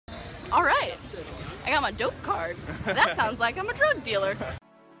All right. I got my dope card. That sounds like I'm a drug dealer.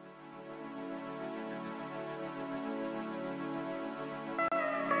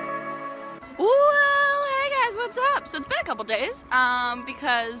 Well, hey guys, what's up? So it's been a couple days,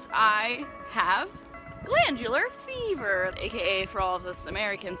 because I have glandular fever, aka for all of us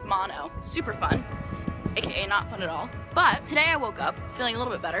Americans, mono. Super fun, aka not fun at all. But today I woke up feeling a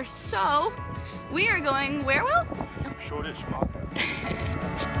little bit better, so we are going where, Will? Shoreditch Market.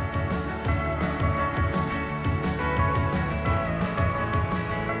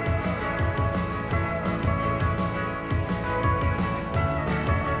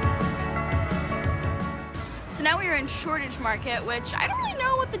 So now we are in Shoreditch Market, which I don't really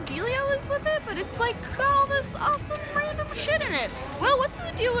know what the dealio is with it, but it's like got all this awesome random shit in it. Will, what's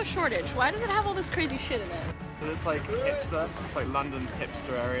the deal with Shoreditch? Why does it have all this crazy shit in it? So it's like hipster. It's like London's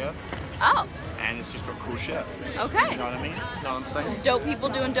hipster area. Oh. And it's just got cool shit. Okay. You know what I mean? You know what I'm saying? It's dope people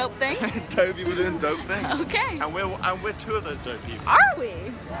doing dope things? Dope people doing dope things. Okay. And we're two of those dope people. Are we?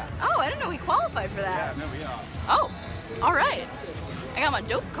 Yeah. Oh, I didn't know we qualified for that. Yeah, no, we are. Oh, all right. I got my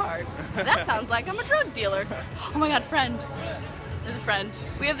dope card. That sounds like I'm a drug dealer. Oh my god, friend. There's a friend.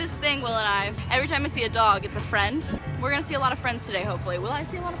 We have this thing, Will and I. Every time I see a dog, it's a friend. We're gonna see a lot of friends today, hopefully. Will I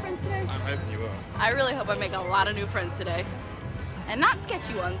see a lot of friends today? I'm hoping you will. I really hope I make a lot of new friends today. And not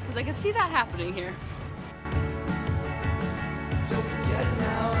sketchy ones, because I can see that happening here. Don't forget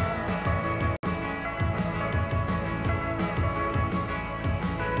now.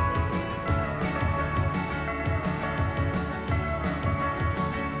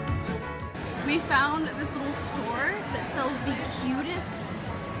 We found this little store that sells the cutest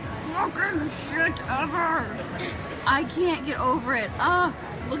fucking shit ever. I can't get over it.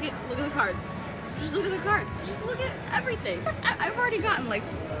 Look at the cards. Just look at the cards. Just look at everything. I've already gotten like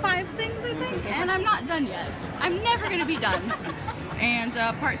 5 things, I think, and I'm not done yet. I'm never gonna be done. And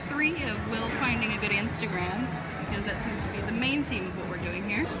part 3 of Will finding a good Instagram, because that seems to be the main theme of what we're doing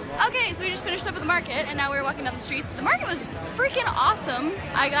here. Okay, so we just finished up at the market, and now we're walking down the streets. The market was freaking awesome.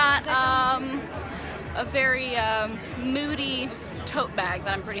 I got a very moody tote bag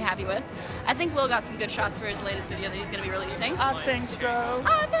that I'm pretty happy with. I think Will got some good shots for his latest video that he's gonna be releasing. I think so.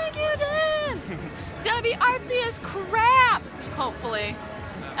 I think you did! It's gonna be artsy as crap, hopefully.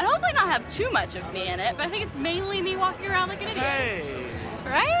 And hopefully not have too much of me in it, but I think it's mainly me walking around like an idiot. Hey!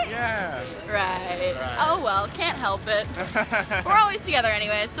 Right? Yeah. Right. Oh well, can't help it. We're always together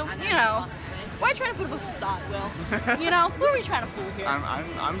anyway, so you know. Why try to put up a facade, Will? You know, who are we trying to fool here?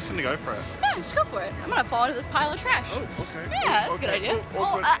 I'm just gonna go for it. Yeah, just go for it. I'm gonna fall into this pile of trash. Oh, okay. Yeah, that's a good idea.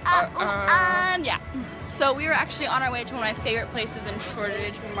 And yeah. So we were actually on our way to one of my favorite places in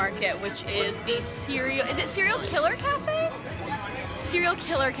Shoreditch Market, which is the Serial Killer Cafe? Serial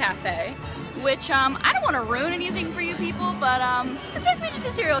Killer Cafe. Which, I don't want to ruin anything for you people, but it's basically just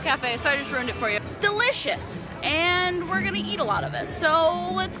a cereal cafe, so I just ruined it for you. It's delicious, and we're gonna eat a lot of it,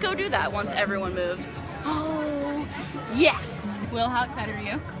 so let's go do that once everyone moves. Oh, yes! Will, how excited are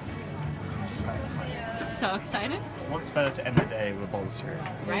you? So excited. So excited? What's better to end the day with a bowl of cereal?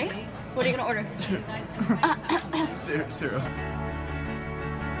 Right? What are you gonna order? Cereal.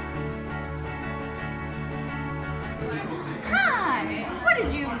 Hi! What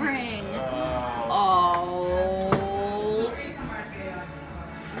did you bring? Oh.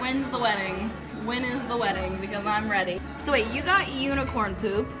 When's the wedding? When is the wedding? Because I'm ready. So wait, you got unicorn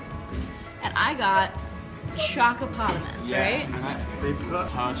poop, and I got chocopotamus, right? And they put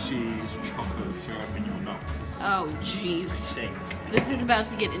Hershey's chocolate syrup in your milk. Oh, jeez. Stink. This is about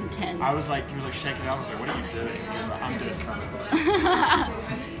to get intense. He was like shaking it up. I was like, what are you doing? He was like, I'm doing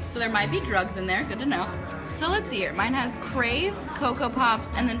something. So there might be drugs in there, good to know. So let's see here. Mine has Crave, Cocoa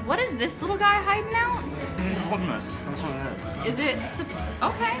Pops, and then what is this little guy hiding out? Hippopotamus. That's what it is. Is it?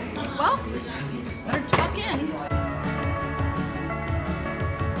 Okay. Well, better tuck in.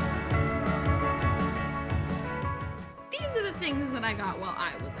 These are the things that I got while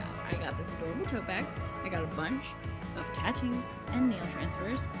I was out. I got this adorable tote bag. I got a bunch of tattoos and nail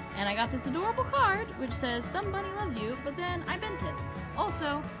transfers. And I got this adorable card which says somebody loves you, but then I bent it.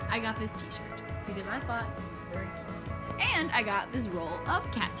 Also, I got this t-shirt because I thought very cute. And I got this roll of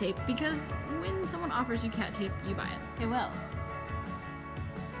cat tape because when someone offers you cat tape, you buy it. Hey, Will.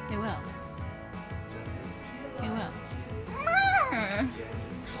 Hey, Will. Hey, Will.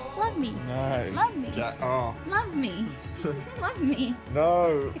 Love me. No. Love me. Yeah, oh. Love me. Love me.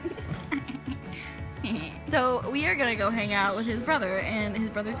 No. So we are gonna go hang out with his brother and his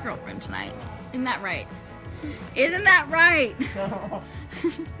brother's girlfriend tonight. Isn't that right? Isn't that right? No.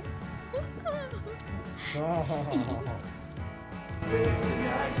 No.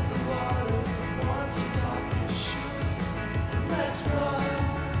 Tonight's the waters, the one kick off your shoes. Let's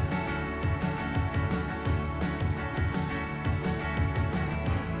run.